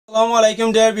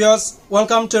Assalamualaikum dear viewers,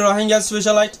 welcome to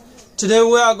Rohingya.It. Today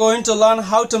we are going to learn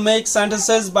how to make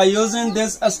sentences by using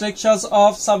these structures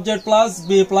of subject plus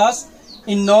be plus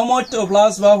in no more to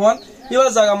plus verb 1. Here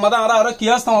is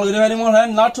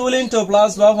not willing to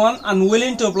plus verb 1 and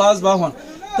willing to plus verb 1.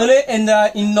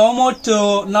 In no more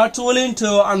to, not willing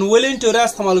to, and willing to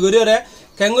rest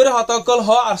Kanguri hatokol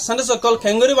ho ar sentence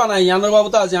kanguri banai yanar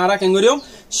babuta jara kangurium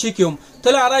shikium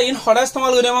tole ara in hodas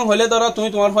tamal guriam hole dara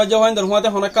tumi tomar faja hoin dar humate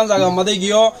honakan jaga made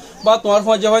giyo ba tomar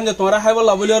faja hoin de tomara haibal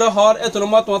labulero hor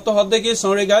etunuma tomar to hodde ki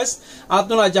sorry guys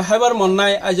atuna jahabar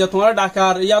monnai aja tomara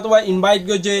dakar ya to ba invite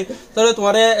goje tole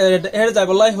tomare her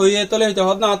jaibalai hoye tole hite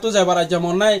hodna atu jaibar aja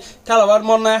monnai kalabar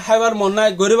monnai haibar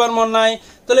monnai goribar monnai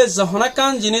tole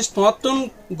honakan jinis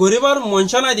tomatun goribar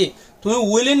monchana di তুমি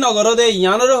willing নগর দে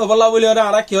ইয়ানরে হবলা বলি আরা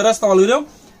আরা কি রাস্তা বলিরো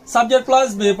subject plus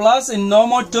B plus in no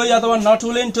more to অথবা not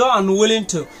willing to unwilling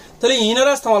to তাহলে ইনরে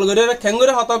রাস্তা বল গরে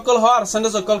কেঙ্গুরি হতকল হ আর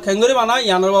সেন্টেন্স সকল কেঙ্গুরি বানা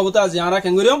ইয়ানর বাবুতে আজ ইয়ারা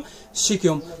কেঙ্গুরিম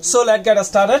শিকিম সো লেট গেট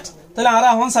স্টার্টেড তাহলে আরা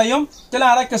হন সাইম তাহলে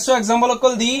আরা কিছু एग्जांपल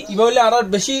কল দি ইবলি আরা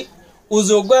বেশি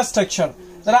উযোগ্য স্ট্রাকচার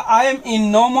তারা I am in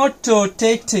no more to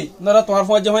take tea ধরা তোমার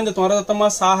ফজ হইন তোমার তোমা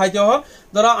সা হাইতে হ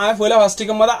ধরা আই ফলে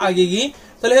ফাস্টিকে মাদা আগে গি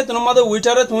tale he tunamada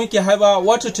waiter tumi ki haiba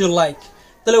what would you like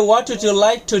tale what would you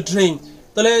like to drink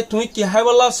tale tumi ki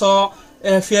haiballa so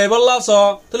fiaballa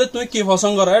so tale tumi ki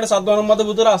phosongora eta sadwana mada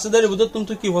budura ase deri budur tum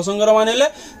tu ki phosongora manele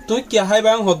tumi ki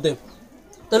haiba hodde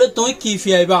tale tumi ki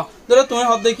fiaba tale tumi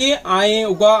hodde ki I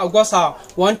uga sa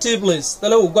one tea please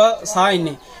tale uga sa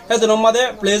inni he tunamade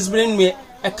please bring me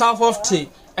a cup of tea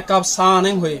a cup sa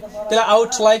neng hoye tale I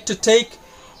would like to take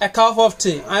a cup of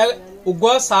tea I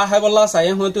uga sa haiballa sa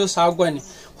yen hotu sa gwani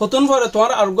hotun for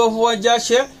tomar argo huwa ja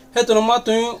she he tunma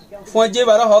tumi foje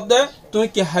bara hodde tumi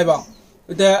ki haiba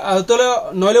de tole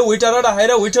noile waiter ra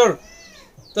haira waiter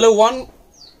tole one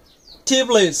tea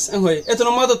please and hoy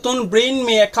etunma to tun bring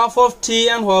me a cup of tea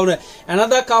and howe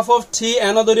another cup of tea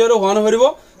another yoro one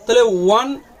horibo tole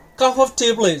one cup of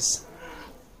tea please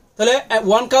tole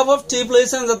one cup of tea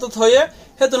please and jato thoye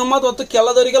he tunma to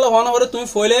kela dori gela one hore tumi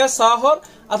foile sa hor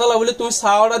atala boli tumi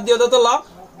sa order diyo datala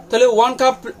tale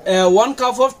one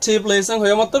cup of tea please and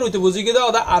hoye matter uti buji gida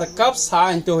oda ar cup sa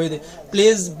ante hoide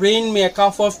please bring me a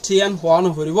cup of tea and one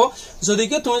horibo jodi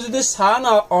ke tumi jodi sa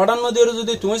na order no diyo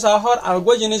jodi tumi sa hor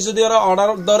argo jinis jodi ora order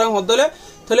dore hodole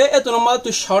tale etunma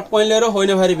tu short point lero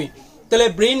hoine bharibi tale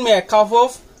bring me a cup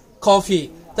of coffee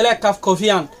tale a cup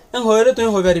coffee an and hoire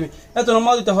tumi hoy bharibi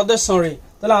etunma tu hodde sorry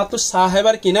tale atu sa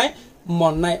hebar kinai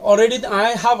mon nai already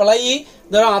I have like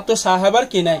there atu sa hebar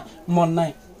kinai mon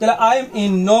nai tale I am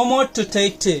in no mood to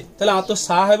take tea tale atu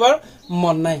sahibar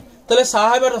mon nai tale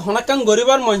sahibar honakan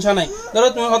goribar moncha nai daro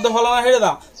tumi hodde holana hede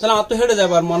da tale atu hede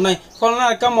jabar mon nai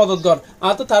holana ekka modod gor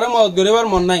atu tare modod goribar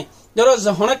mon nai daro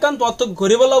honakan to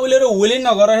goribala bolero willing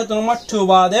na gora he tuma to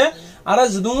bade ara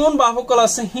judun bafu kala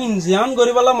se hin jian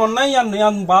goribala mon nai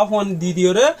yan baf one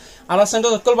didiore ara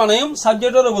sentence okol banayum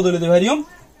subject ore bodole de bharium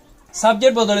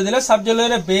subject bodole dile subject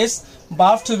lere base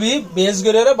verb to be base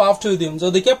gorere verb to dim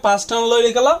jodike past tense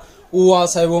loile kala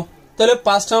was aibo tale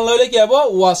past tense loile ki abo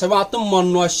was aibo atum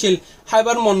monwashil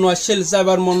haibar monwashil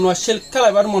zabar monwashil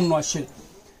kalabar monwashil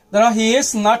then he is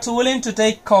not willing to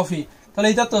take coffee tale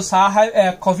eta to sa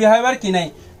coffee haibar ki nai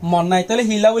mon nai tale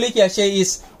hila boli ki ashe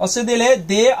is ose dile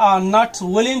they are not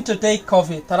willing to take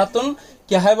coffee taratun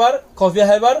ki haibar coffee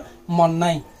haibar mon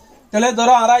nai tale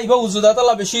doro ara iba uzudata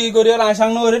la beshi gorior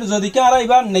asang no jodi ke ara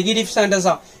iba negative sentence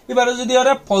a ibare jodi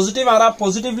ara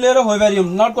positive lero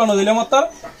hoibarium not kono dile matar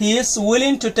he is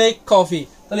willing to take coffee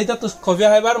tale eta to coffee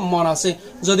haibar mon ase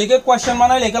jodi ke question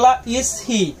manai lekala is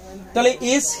he tale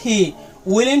is he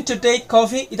willing to take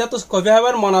coffee eta to coffee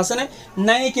haibar mon ase ne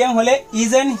nai ke hole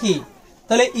isn't he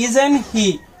tale isn't he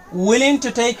willing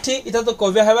to take tea eta to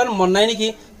coffee haibar mon nai ni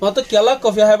ki to kela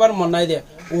coffee haibar mon nai de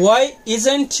why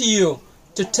isn't you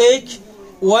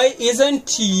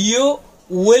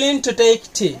willing to take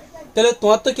tea tale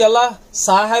tomar to kela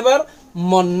sahibar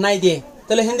mon nai de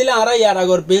tale hindile ara yar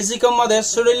agor basic made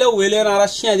sudile welen ara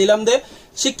shia dilam de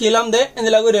shikilam de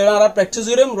endila gori ara practice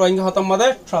gurim Rohingya hatam made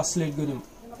translate gurim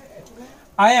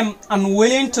I am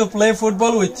unwilling to play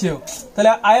football with you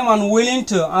tale I am unwilling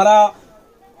to ara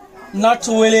not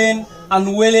willing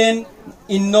unwilling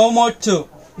in no more to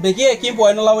beki eki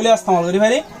point la boli astamal gori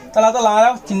bhari tala ta lara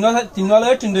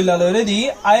tindila lore di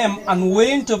I am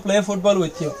unwilling to play football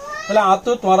with you tala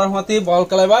atu tomar hoti ball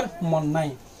kelabar mon nai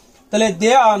tale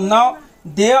they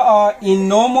are in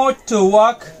no mood to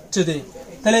work today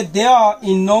tale they are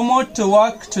in no mood to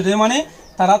work today mane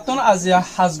taratun azya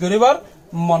hasgoribar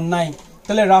mon nai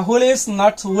tale Rahul is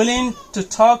not willing to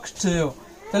talk to you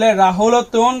tale Rahul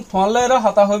tun phone lera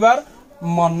hata hoibar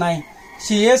mon nai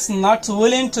she is not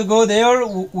willing to go there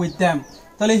with them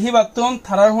তাহলে হি বাতুন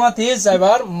থারার হুয়াতে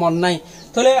যাইবার মন নাই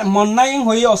তাহলে মন নাই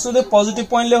হই অসুদে positive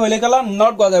point লে হইলে গেলা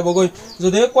নট গো যাইব গই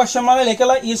যদি কোশ্চেন মানে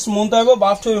লেখলা ইজ মন তাইব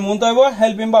বাফ টু মন তাইব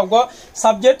হেল্প হিম বাগ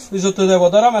সাবজেক্ট যত দেব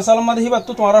ধরা মেসাল মধ্যে হি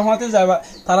বাতু তোমার হুয়াতে যাইবা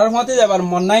থারার হুয়াতে যাইবার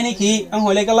মন নাই নাকি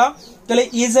হইলে গেলা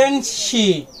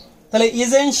তাহলে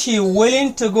isn't she willing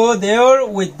to go there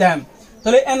with them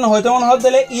তাহলে এন হয়তো মন হল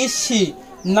তাহলে is she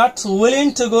not willing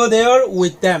to go there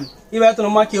with them এবার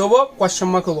তোমার কি হবে কোশ্চেন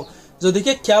মার্ক হবে যদি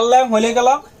কি খেয়াল হইলে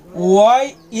গেলা why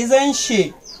isn't she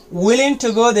willing to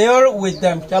go there with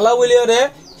them খেলা বলিওরে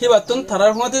হি বাতুন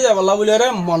থারার হুয়াতে যাইবালা বলিওরে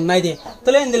মন নাই দে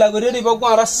তাহলে ইন্দিলা গরি রিবক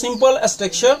আরা সিম্পল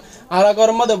স্ট্রাকচার আরা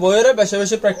গরম মধ্যে বইরে বেশি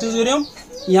বেশি প্র্যাকটিস করিম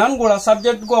ইয়ান গুড়া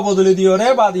সাবজেক্ট গো বদলি দিওরে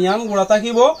বা ইয়ান গুড়া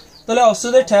থাকিব তাহলে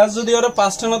অসুদে ঠেস যদি ওরে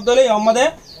পাস্ট টেনত দলে আমাদের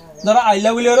ধরা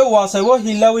আইলা বলিওরে ওয়াস আইব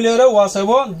হিলা বলিওরে ওয়াস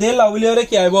আইব দে লা বলিওরে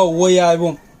কি আইব ওই আইব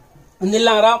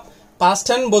ইন্দিলা আরা পাস্ট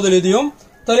টেন বদলি দিম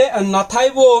তাহলে না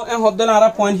থাইব এ হদ্দে আরা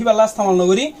পয়েন্ট হিবালা ইস্তেমাল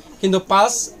নগরি কিন্তু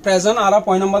পাস প্রেজেন্ট আরা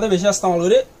পয়েন্ট নম্বরে বেশি ইস্তেমাল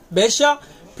করি বেশি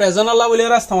প্রেজেন্ট আল্লাহ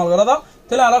বলিওরে ইস্তেমাল করা দাও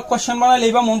তাহলে আরা কোশ্চেন বানাই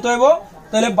লইবা মন তো আইব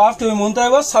তাহলে বাফ টু মন তো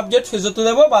আইব সাবজেক্ট ফিজত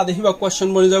দেব বা দেখিবা কোশ্চেন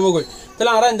বনি যাব গই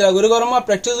তাহলে আরা ইন্দিরা গরি গরম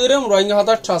প্র্যাকটিস করিম রোহিঙ্গা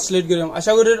ভাষা ট্রান্সলেট করিম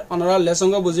আশা করি আপনারা লেসন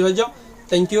বুঝি পাইছো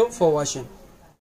থ্যাংক ইউ ফর ওয়াচিং